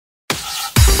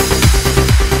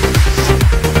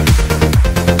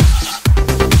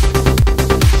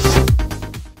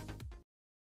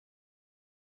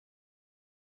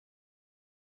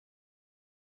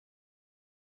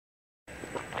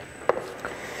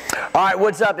All right,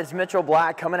 what's up? It's Mitchell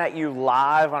Black coming at you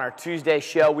live on our Tuesday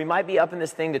show. We might be upping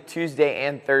this thing to Tuesday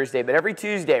and Thursday, but every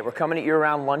Tuesday we're coming at you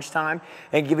around lunchtime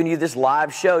and giving you this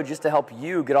live show just to help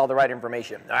you get all the right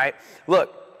information, all right?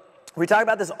 Look, we talk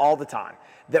about this all the time,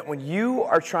 that when you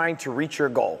are trying to reach your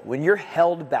goal, when you're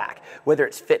held back, whether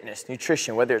it's fitness,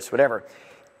 nutrition, whether it's whatever,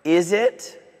 is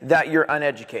it that you're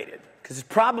uneducated? Because it's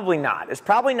probably not. It's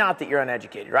probably not that you're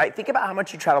uneducated, right? Think about how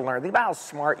much you try to learn. Think about how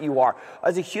smart you are.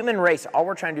 As a human race, all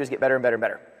we're trying to do is get better and better and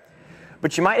better.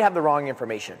 But you might have the wrong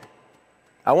information.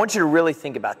 I want you to really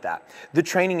think about that. The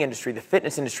training industry, the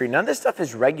fitness industry, none of this stuff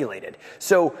is regulated.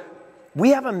 So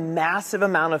we have a massive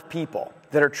amount of people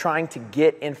that are trying to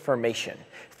get information.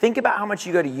 Think about how much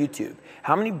you go to YouTube,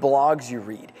 how many blogs you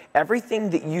read,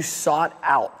 everything that you sought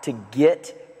out to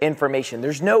get information.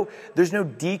 There's no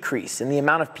decrease in the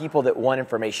amount of people that want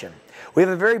information. We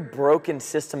have a very broken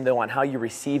system, though, on how you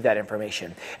receive that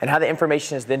information and how the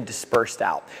information is then dispersed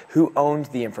out. Who owns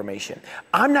the information?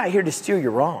 I'm not here to steer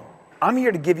you wrong. I'm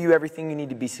here to give you everything you need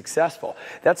to be successful.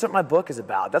 That's what my book is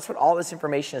about. That's what all this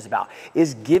information is about,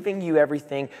 is giving you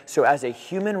everything so as a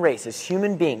human race, as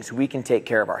human beings, we can take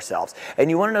care of ourselves. And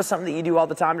you want to know something that you do all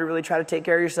the time to really try to take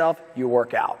care of yourself? You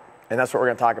work out. And that's what we're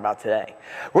going to talk about today.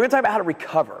 We're going to talk about how to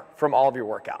recover from all of your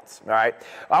workouts, all right?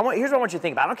 Here's what I want you to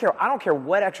think about. I don't care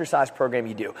what exercise program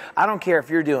you do. I don't care if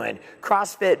you're doing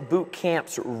CrossFit, boot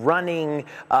camps, running,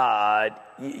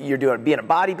 you're doing being a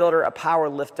bodybuilder, a power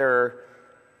lifter.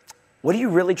 What are you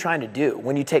really trying to do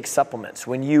when you take supplements,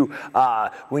 when you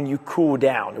cool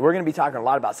down? We're going to be talking a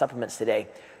lot about supplements today.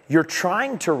 You're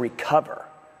trying to recover.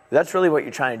 That's really what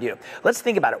you're trying to do. Let's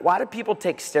think about it. Why do people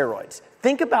take steroids?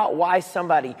 Think about why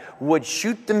somebody would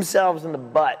shoot themselves in the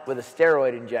butt with a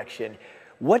steroid injection.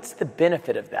 What's the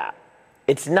benefit of that?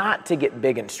 It's not to get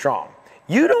big and strong.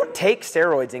 You don't take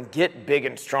steroids and get big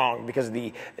and strong because of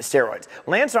the steroids.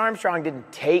 Lance Armstrong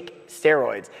didn't take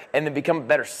steroids and then become a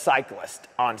better cyclist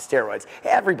on steroids.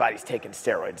 Everybody's taking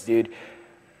steroids, dude.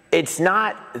 It's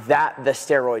not that the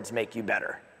steroids make you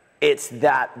better. It's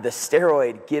that the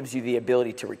steroid gives you the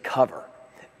ability to recover.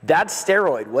 That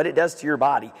steroid, what it does to your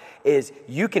body is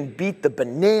you can beat the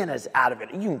bananas out of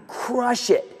it. You can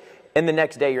crush it, and the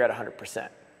next day you're at 100%.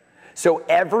 So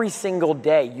every single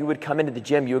day you would come into the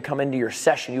gym, you would come into your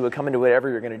session, you would come into whatever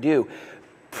you're going to do,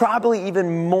 probably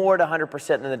even more to 100%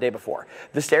 than the day before.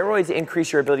 The steroids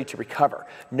increase your ability to recover.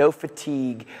 No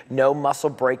fatigue, no muscle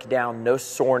breakdown, no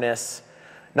soreness.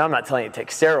 No, I'm not telling you to take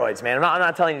steroids, man. I'm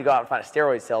not telling you to go out and find a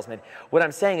steroid salesman. What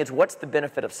I'm saying is, what's the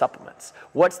benefit of supplements?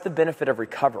 What's the benefit of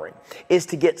recovering? Is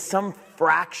to get some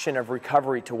fraction of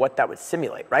recovery to what that would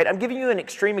simulate, right? I'm giving you an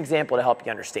extreme example to help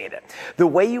you understand it. The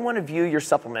way you want to view your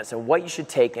supplements and what you should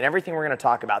take and everything we're going to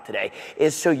talk about today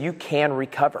is so you can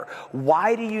recover.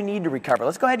 Why do you need to recover?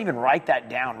 Let's go ahead and even write that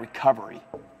down, recovery.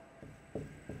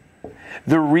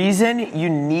 The reason you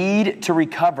need to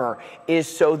recover is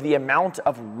so the amount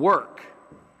of work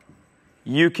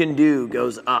you can do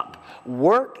goes up.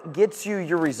 Work gets you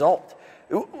your result.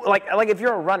 Like if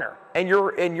you're a runner and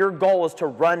your goal is to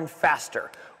run faster,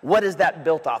 what is that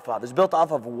built off of? It's built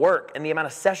off of work and the amount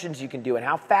of sessions you can do and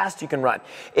how fast you can run.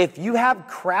 If you have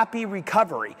crappy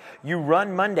recovery, you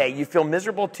run Monday, you feel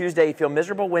miserable Tuesday, you feel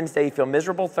miserable Wednesday, you feel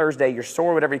miserable Thursday, you're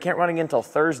sore, whatever, you can't run again until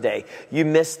Thursday, you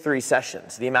miss 3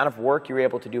 sessions. The amount of work you were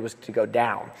able to do was to go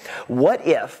down. What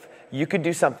if you could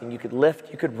do something, you could lift,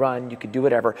 you could run, you could do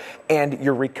whatever, and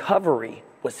your recovery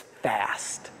was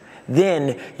fast?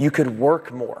 Then you could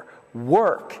work more.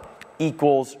 Work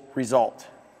equals result.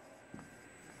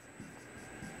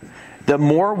 The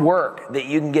more work that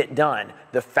you can get done,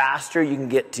 the faster you can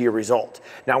get to your result.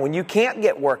 Now, when you can't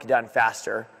get work done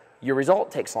faster, your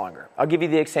result takes longer. I'll give you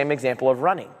the same example of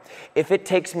running. If it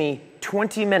takes me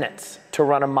 20 minutes to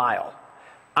run a mile,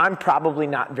 I'm probably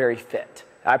not very fit.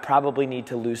 I probably need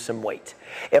to lose some weight.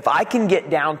 If I can get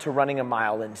down to running a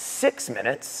mile in 6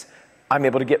 minutes, I'm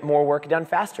able to get more work done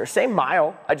faster. Same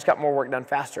mile, I just got more work done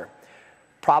faster.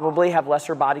 Probably have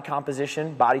lesser body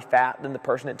composition, body fat than the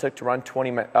person it took to run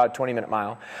 20-minute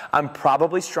mile. I'm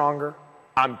probably stronger.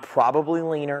 I'm probably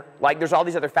leaner. Like, there's all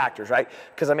these other factors, right?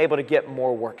 Because I'm able to get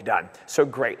more work done. So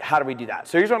great. How do we do that?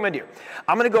 So here's what I'm going to do.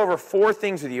 I'm going to go over 4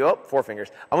 things with you. Oh, 4 fingers.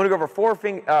 I'm going to go over 4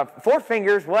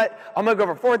 fingers. What? I'm going to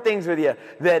go over 4 things with you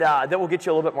that will get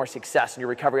you a little bit more success in your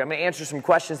recovery. I'm going to answer some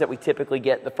questions that we typically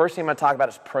get. The first thing I'm going to talk about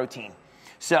is protein.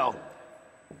 So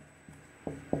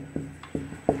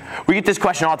we get this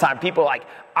question all the time. People are like,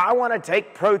 I want to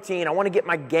take protein. I want to get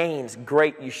my gains.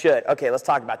 Great, you should. Okay, let's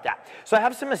talk about that. So I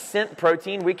have some Ascent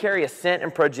protein. We carry Ascent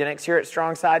and Progenics here at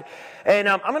Strongside. And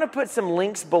I'm going to put some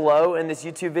links below in this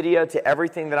YouTube video to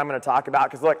everything that I'm going to talk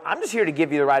about. Because look, I'm just here to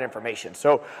give you the right information.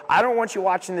 So I don't want you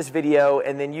watching this video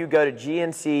and then you go to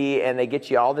GNC and they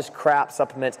get you all this crap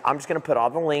supplements. I'm just going to put all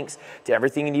the links to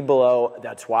everything you need below.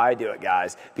 That's why I do it,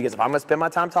 guys. Because if I'm going to spend my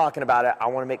time talking about it, I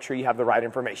want to make sure you have the right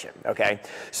information. Okay?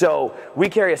 So we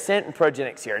carry Ascent and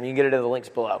Progenics here, and you can get it in the links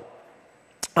below.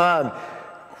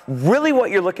 Really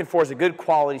what you're looking for is a good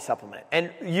quality supplement.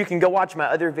 And you can go watch my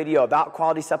other video about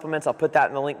quality supplements. I'll put that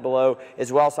in the link below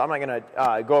as well, so I'm not going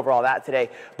to go over all that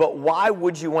today. But why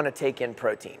would you want to take in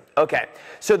protein? Okay,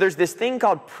 so there's this thing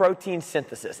called protein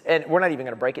synthesis. And we're not even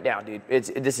going to break it down, dude.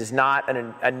 This is not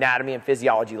an anatomy and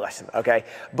physiology lesson, okay?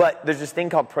 But there's this thing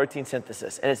called protein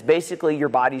synthesis. And it's basically your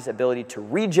body's ability to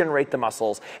regenerate the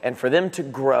muscles and for them to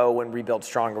grow and rebuild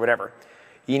strong or whatever.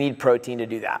 You need protein to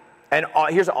do that. And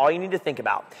here's all you need to think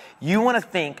about. You want to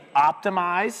think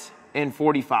optimize in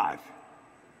 45.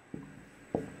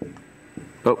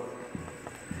 Oh.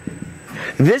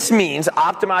 This means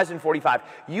optimize in 45.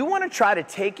 You want to try to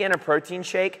take in a protein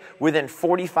shake within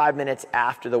 45 minutes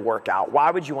after the workout.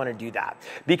 Why would you want to do that?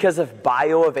 Because of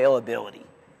bioavailability.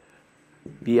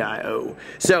 BIO.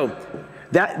 So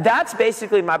that's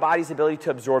basically my body's ability to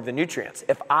absorb the nutrients.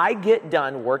 If I get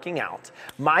done working out,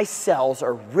 my cells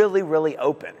are really, really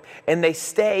open. And they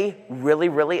stay really,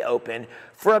 really open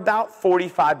for about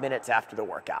 45 minutes after the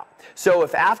workout. So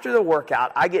if after the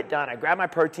workout I get done, I grab my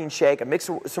protein shake, I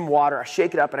mix some water, I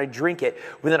shake it up, and I drink it,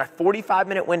 within a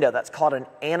 45-minute window, that's called an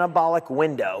anabolic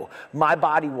window, my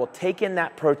body will take in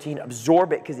that protein,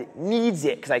 absorb it because it needs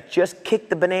it, because I just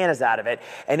kicked the bananas out of it,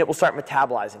 and it will start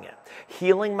metabolizing it.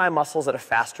 Healing my muscles at a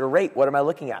faster rate. What am I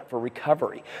looking at? For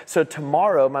recovery. So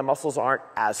tomorrow, my muscles aren't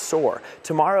as sore.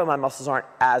 Tomorrow, my muscles aren't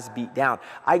as beat down.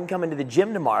 I can come into the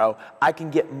gym tomorrow, I can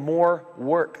get more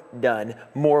work done.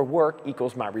 More work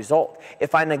equals my result.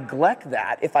 If I neglect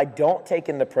that, if I don't take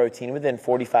in the protein within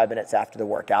 45 minutes after the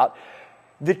workout,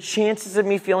 the chances of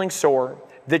me feeling sore,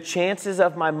 the chances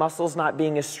of my muscles not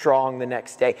being as strong the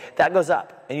next day, that goes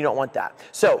up, and you don't want that.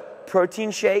 So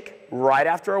protein shake right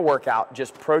after a workout,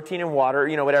 just protein and water,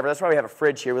 you know, whatever. That's why we have a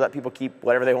fridge here. We let people keep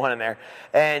whatever they want in there.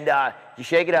 And you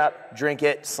shake it up, drink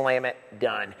it, slam it,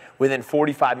 done, within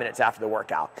 45 minutes after the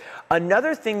workout.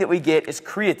 Another thing that we get is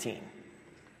creatine.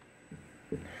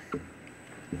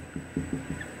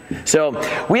 So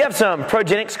we have some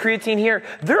Progenics creatine here.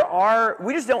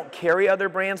 We just don't carry other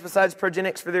brands besides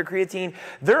Progenics for their creatine.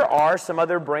 There are some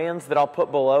other brands that I'll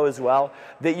put below as well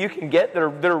that you can get that are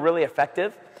really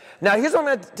effective. Now here's what I'm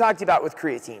going to talk to you about with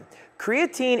creatine.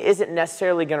 Creatine isn't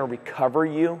necessarily going to recover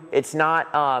you. It's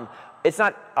not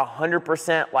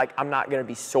 100% like I'm not going to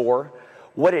be sore.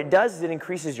 What it does is it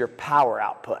increases your power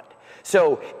output.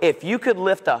 So if you could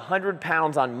lift 100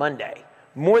 pounds on Monday,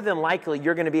 more than likely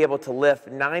you're going to be able to lift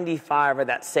 95 of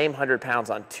that same 100 pounds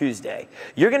on Tuesday.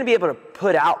 You're going to be able to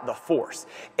put out the force.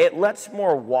 It lets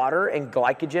more water and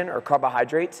glycogen or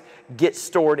carbohydrates get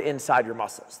stored inside your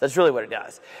muscles. That's really what it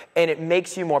does. And it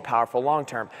makes you more powerful long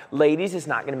term. Ladies, it's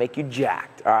not going to make you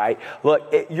jacked, all right?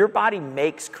 Look, your body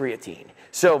makes creatine.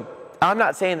 So I'm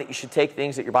not saying that you should take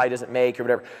things that your body doesn't make or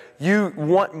whatever. You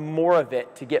want more of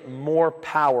it to get more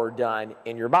power done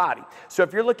in your body. So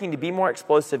if you're looking to be more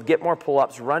explosive, get more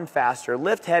pull-ups, run faster,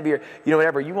 lift heavier,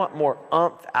 whatever, you want more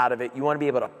oomph out of it. You want to be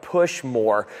able to push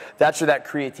more. That's where that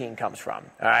creatine comes from,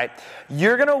 all right?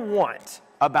 You're going to want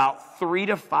about 3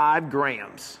 to 5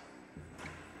 grams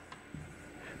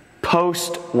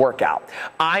post-workout.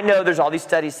 I know there's all these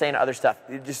studies saying other stuff.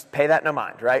 Just pay that no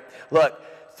mind, right? Look,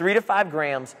 3 to 5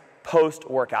 grams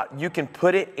post-workout. You can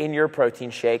put it in your protein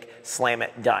shake, slam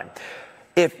it, done.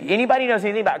 If anybody knows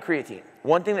anything about creatine,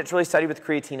 one thing that's really studied with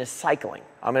creatine is cycling.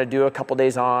 I'm going to do a couple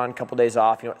days on, couple days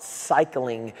off,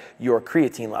 cycling your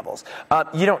creatine levels.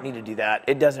 You don't need to do that.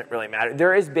 It doesn't really matter.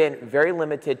 There has been very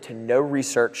limited to no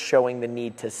research showing the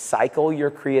need to cycle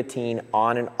your creatine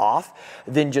on and off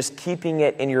than just keeping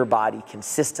it in your body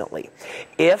consistently.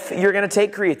 If you're going to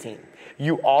take creatine,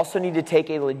 you also need to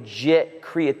take a legit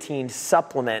creatine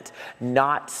supplement,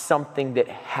 not something that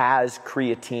has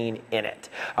creatine in it.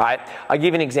 All right, I'll give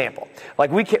you an example.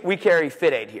 Like we carry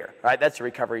FitAid here, right? That's a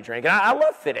recovery drink. And I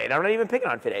love FitAid. I'm not even picking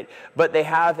on FitAid. But they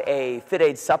have a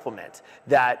FitAid supplement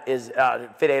that is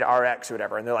FitAid RX or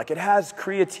whatever. And they're like, it has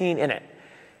creatine in it.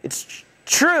 It's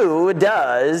true, it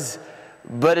does,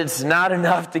 but it's not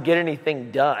enough to get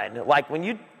anything done. Like when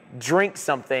you drink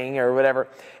something or whatever,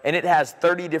 and it has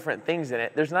 30 different things in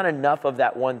it, there's not enough of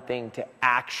that one thing to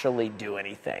actually do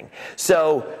anything.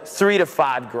 So 3 to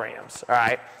 5 grams, all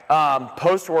right?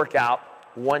 Post-workout,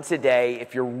 once a day.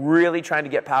 If you're really trying to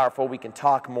get powerful, we can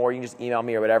talk more. You can just email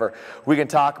me or whatever. We can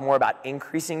talk more about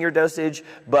increasing your dosage,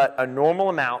 but a normal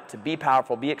amount to be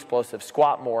powerful, be explosive,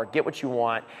 squat more, get what you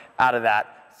want out of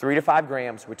that, 3 to 5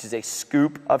 grams, which is a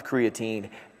scoop of creatine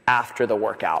after the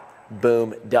workout.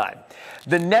 Boom, done.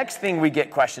 The next thing we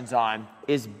get questions on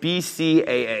is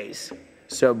BCAAs,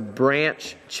 so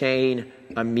branch chain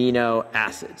amino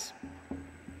acids.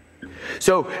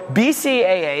 So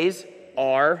BCAAs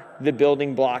are the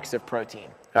building blocks of protein.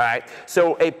 All right,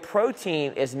 so a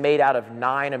protein is made out of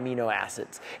 9 amino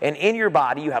acids. And in your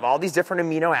body, you have all these different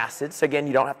amino acids. So again,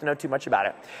 you don't have to know too much about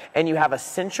it. And you have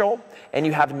essential and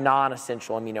you have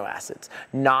non-essential amino acids.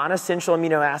 Non-essential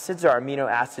amino acids are amino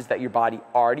acids that your body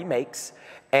already makes.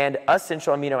 And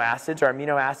essential amino acids are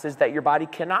amino acids that your body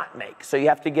cannot make. So you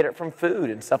have to get it from food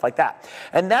and stuff like that.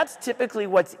 And that's typically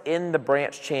what's in the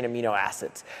branch chain amino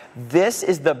acids. This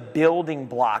is the building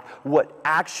block, what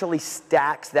actually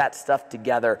stacks that stuff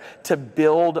together to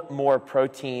build more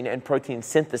protein and protein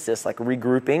synthesis, like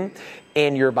regrouping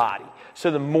in your body.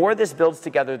 So the more this builds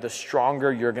together, the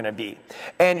stronger you're going to be.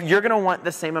 And you're going to want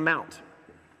the same amount,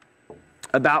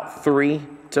 about 3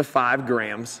 to 5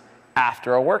 grams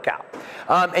after a workout.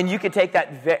 And you could take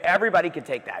that, everybody could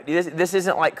take that. This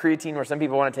isn't like creatine where some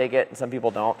people want to take it and some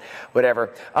people don't, whatever.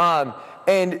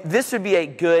 And this would be a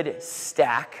good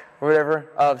stack or whatever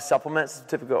of supplements.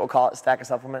 Typically we'll call it a stack of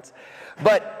supplements.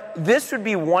 But this would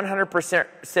be 100%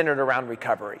 centered around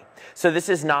recovery. So this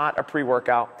is not a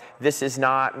pre-workout. This is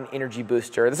not an energy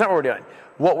booster. That's not what we're doing.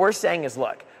 What we're saying is,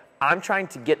 look, I'm trying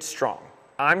to get strong.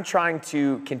 I'm trying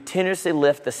to continuously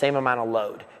lift the same amount of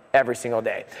load every single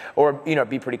day, or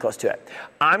be pretty close to it.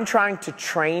 I'm trying to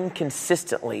train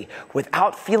consistently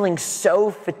without feeling so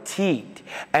fatigued,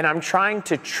 and I'm trying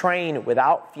to train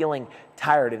without feeling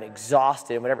tired and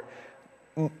exhausted and whatever.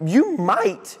 You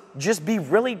might just be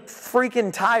really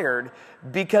freaking tired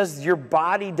because your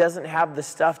body doesn't have the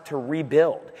stuff to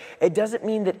rebuild. It doesn't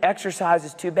mean that exercise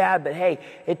is too bad, but hey,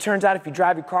 it turns out if you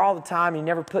drive your car all the time and you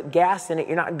never put gas in it,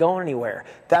 you're not going anywhere.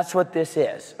 That's what this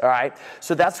is, all right?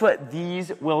 So that's what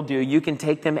these will do. You can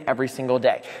take them every single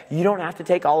day. You don't have to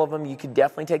take all of them. You could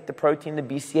definitely take the protein, the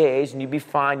BCAAs, and you'd be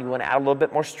fine. You want to add a little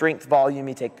bit more strength volume,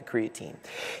 you take the creatine.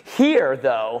 Here,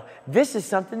 though, this is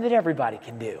something that everybody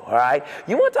can do, all right?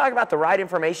 You want to talk about the right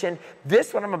information?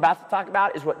 This, what I'm about to talk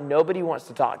about, is what nobody wants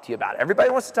to talk to you about. Everybody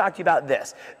wants to talk to you about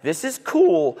this. This is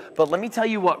cool, but let me tell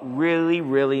you what really,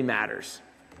 really matters.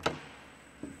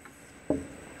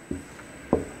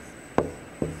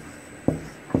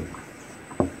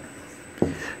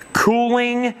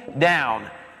 Cooling down.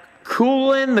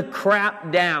 Cooling the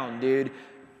crap down, dude.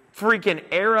 Freaking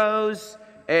arrows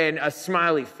and a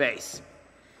smiley face.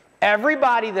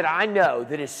 Everybody that I know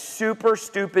that is super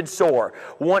stupid sore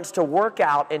wants to work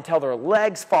out until their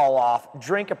legs fall off,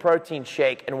 drink a protein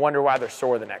shake, and wonder why they're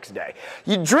sore the next day.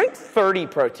 You drink 30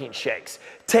 protein shakes,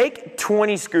 take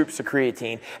 20 scoops of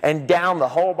creatine, and down the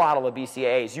whole bottle of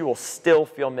BCAAs, you will still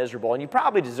feel miserable, and you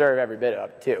probably deserve every bit of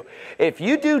it too. If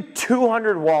you do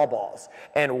 200 wall balls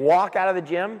and walk out of the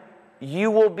gym,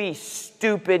 you will be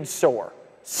stupid sore.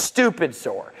 Stupid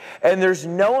sore. And there's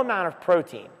no amount of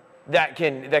protein that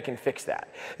can fix that.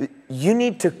 You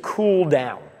need to cool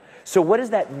down. So what does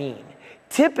that mean?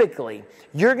 Typically,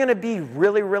 you're going to be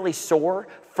really, really sore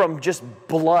from just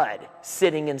blood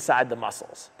sitting inside the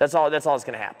muscles. That's all that's going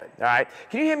to happen. All right?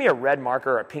 Can you hand me a red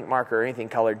marker or a pink marker or anything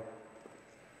colored?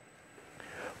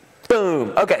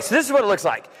 Boom. Okay, so this is what it looks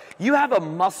like. You have a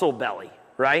muscle belly,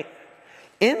 right?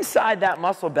 Inside that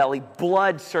muscle belly,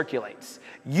 blood circulates.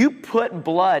 You put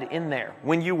blood in there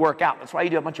when you work out. That's why you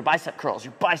do a bunch of bicep curls.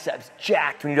 Your biceps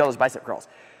jacked when you do all those bicep curls.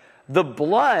 The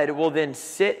blood will then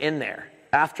sit in there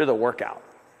after the workout.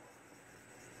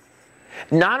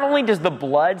 Not only does the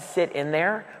blood sit in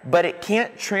there, but it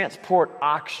can't transport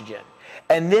oxygen.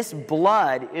 And this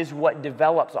blood is what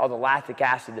develops all the lactic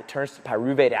acid that turns to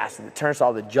pyruvate acid, that turns to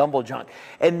all the jumbo junk.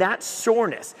 And that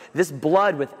soreness, this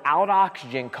blood without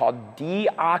oxygen called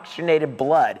deoxygenated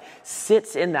blood,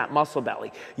 sits in that muscle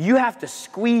belly. You have to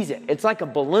squeeze it. It's like a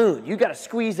balloon. You got to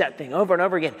squeeze that thing over and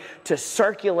over again to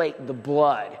circulate the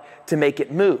blood to make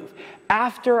it move.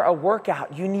 After a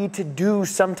workout, you need to do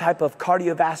some type of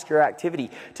cardiovascular activity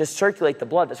to circulate the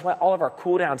blood. That's why all of our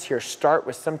cool downs here start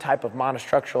with some type of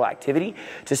monostructural activity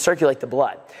to circulate the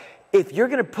blood. If you're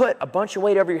going to put a bunch of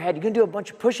weight over your head, you're going to do a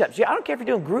bunch of push-ups. I don't care if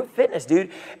you're doing group fitness,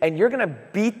 dude, and you're going to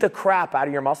beat the crap out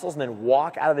of your muscles and then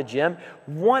walk out of the gym,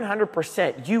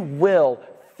 100% you will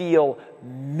feel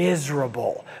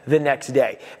miserable the next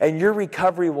day, and your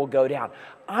recovery will go down.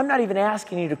 I'm not even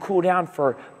asking you to cool down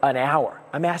for an hour.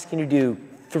 I'm asking you to do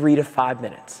 3 to 5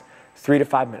 minutes. 3 to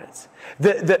 5 minutes.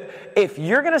 If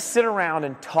you're going to sit around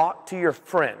and talk to your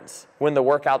friends when the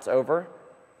workout's over,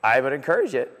 I would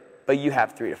encourage it, but you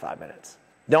have 3 to 5 minutes.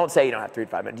 Don't say you don't have 3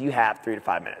 to 5 minutes. You have 3 to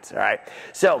 5 minutes, all right?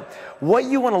 So what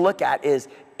you want to look at is,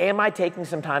 am I taking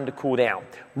some time to cool down?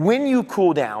 When you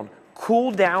cool down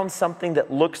something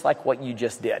that looks like what you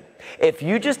just did. If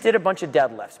you just did a bunch of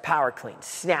deadlifts, power cleans,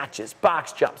 snatches,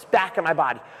 box jumps, back of my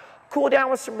body, cool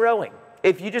down with some rowing.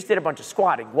 If you just did a bunch of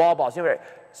squatting, wall balls,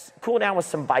 cool down with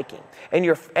some biking. And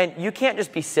you can't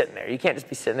just be sitting there. You can't just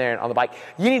be sitting there on the bike.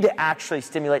 You need to actually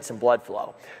stimulate some blood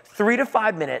flow. 3 to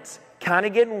 5 minutes, kind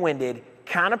of getting winded,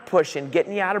 kind of pushing,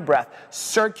 getting you out of breath,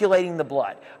 circulating the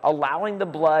blood, allowing the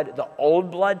blood, the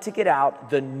old blood to get out,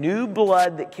 the new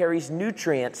blood that carries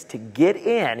nutrients to get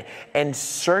in and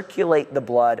circulate the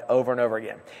blood over and over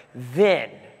again.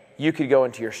 Then you could go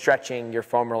into your stretching, your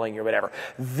foam rolling, your whatever.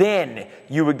 Then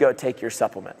you would go take your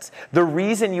supplements. The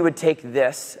reason you would take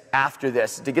this after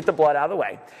this is to get the blood out of the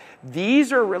way.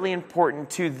 These are really important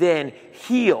to then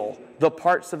heal the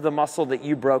parts of the muscle that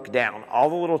you broke down, all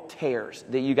the little tears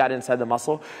that you got inside the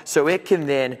muscle, so it can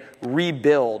then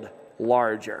rebuild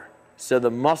larger. So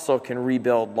the muscle can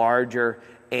rebuild larger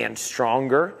and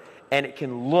stronger, and it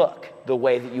can look the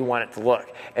way that you want it to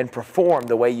look and perform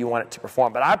the way you want it to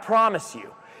perform. But I promise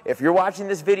you, if you're watching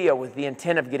this video with the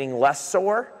intent of getting less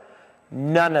sore,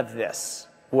 none of this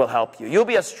will help you. You'll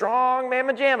be a strong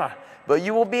mamma jamma, but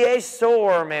you will be a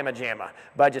sore mamma jamma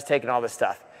by just taking all this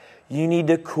stuff. You need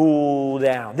to cool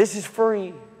down. This is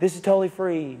free. This is totally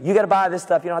free. You got to buy this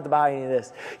stuff. You don't have to buy any of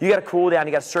this. You got to cool down.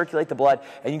 You got to circulate the blood,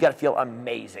 and you got to feel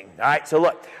amazing. All right. So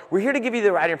look, we're here to give you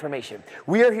the right information.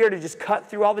 We are here to just cut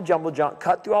through all the jumble junk,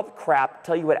 cut through all the crap,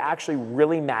 tell you what actually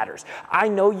really matters. I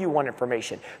know you want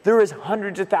information. There is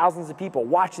hundreds of thousands of people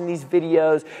watching these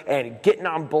videos and getting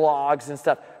on blogs and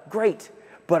stuff. Great.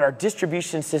 But our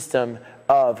distribution system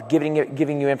of giving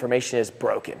you information is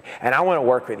broken. And I want to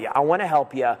work with you. I want to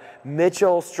help you.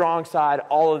 Mitchell, Strong Side,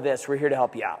 all of this, we're here to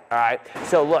help you out. All right?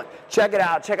 So look, check it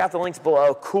out. Check out the links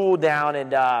below. Cool down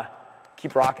and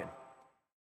keep rocking.